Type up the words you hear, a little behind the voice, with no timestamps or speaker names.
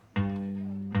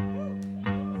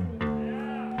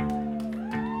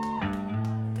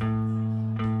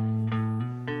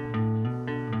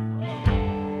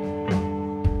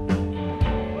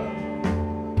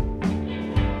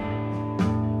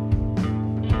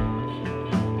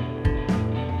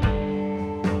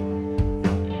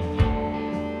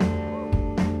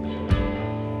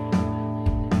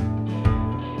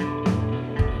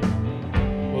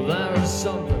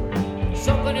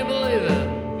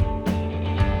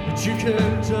but you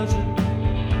can't touch it,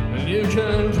 and you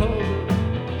can't hold it.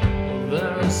 Well,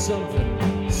 there is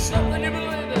something you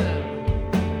believe in,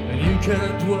 and you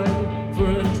can't wait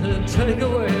for it to take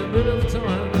away a bit of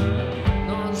time. A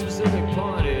non-specific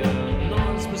party, a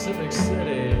non-specific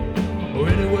city, or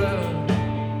anywhere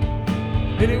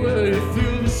you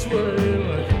feel this way,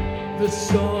 like this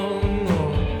song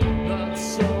or that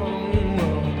song.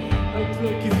 Well, act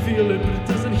like you feel it, but it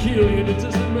doesn't heal you, and it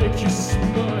doesn't make you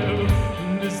smile.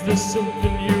 And is there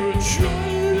something you're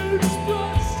trying to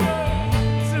express?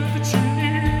 Is it that you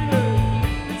need it?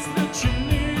 It's that you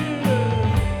need it.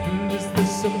 And is there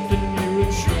something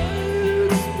you're trying to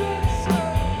express?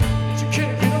 That you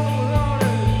can't get on without it.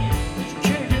 That you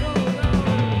can't get on without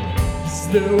it. Is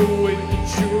there a way that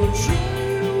you're trying?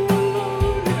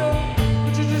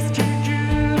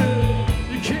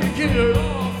 Get it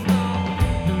off now.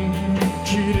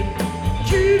 Get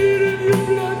it in your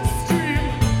bloodstream.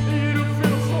 You don't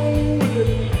feel home with it,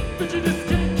 but you just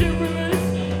can't get relief.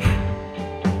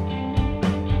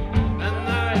 And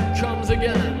there it comes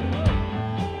again.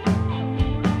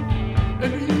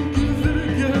 And you give it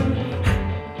again.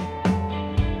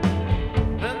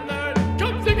 And there it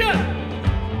comes again.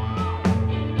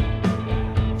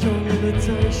 Your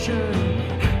limitation.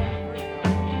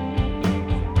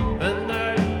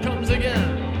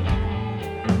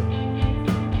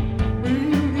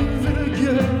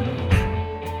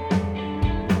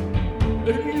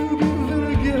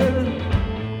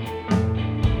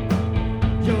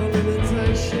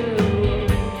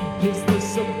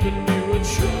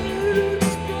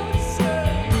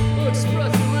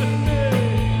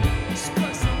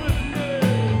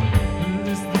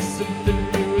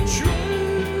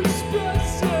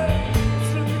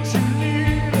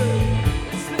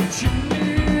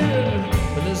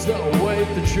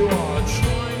 That you are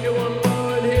trying to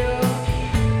unload here,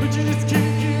 but you just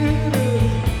can't get it.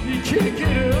 You can't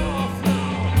get it off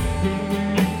now.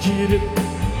 You get it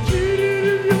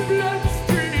in your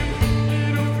bloodstream. You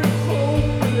don't feel home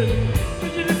with it,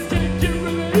 but you just can't get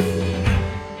relief.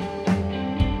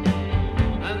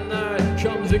 And there it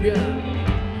comes again.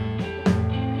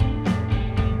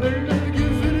 And I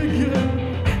give it again.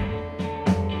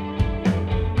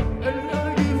 And I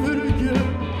give it again.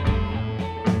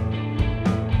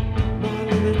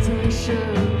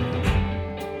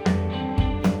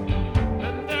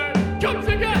 And there it comes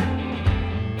again.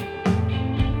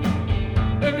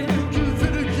 And you give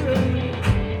it again.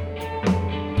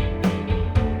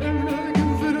 And I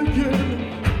give it again.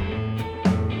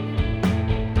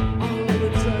 Our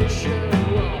limitation.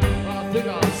 Well, I think I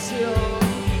see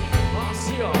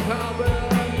your habit.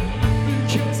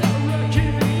 Because I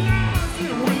recognize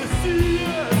it when you see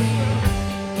it.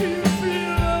 Do you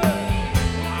feel it?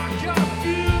 Like I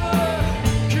feel it.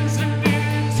 'Cause I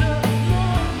need to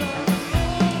know that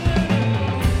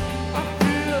I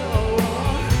feel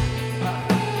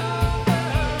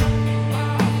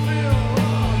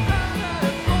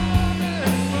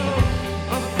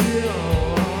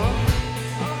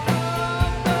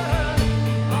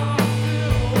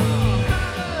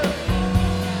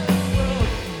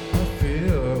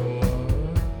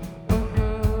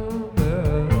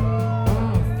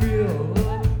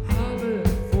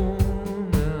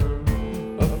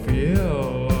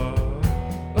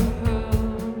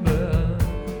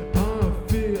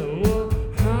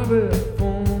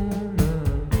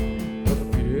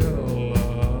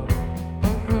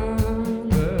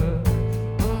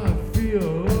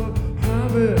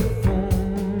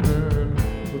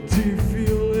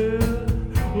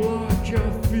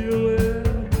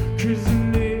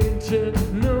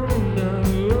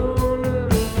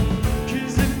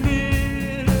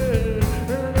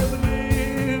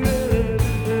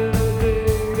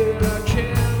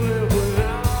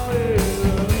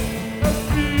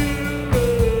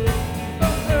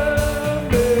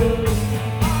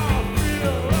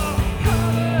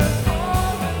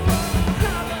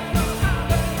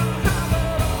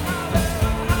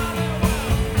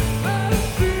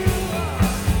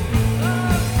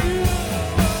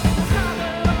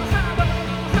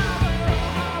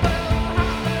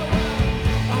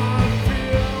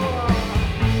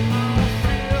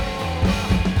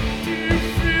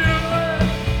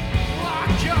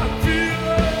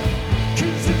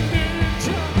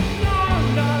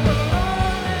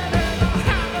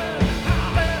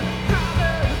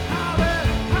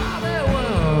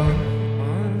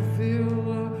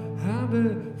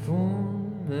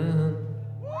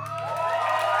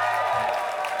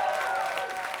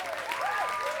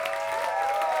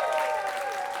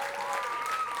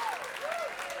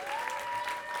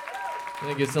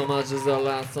Thank you so much. This is our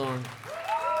last song.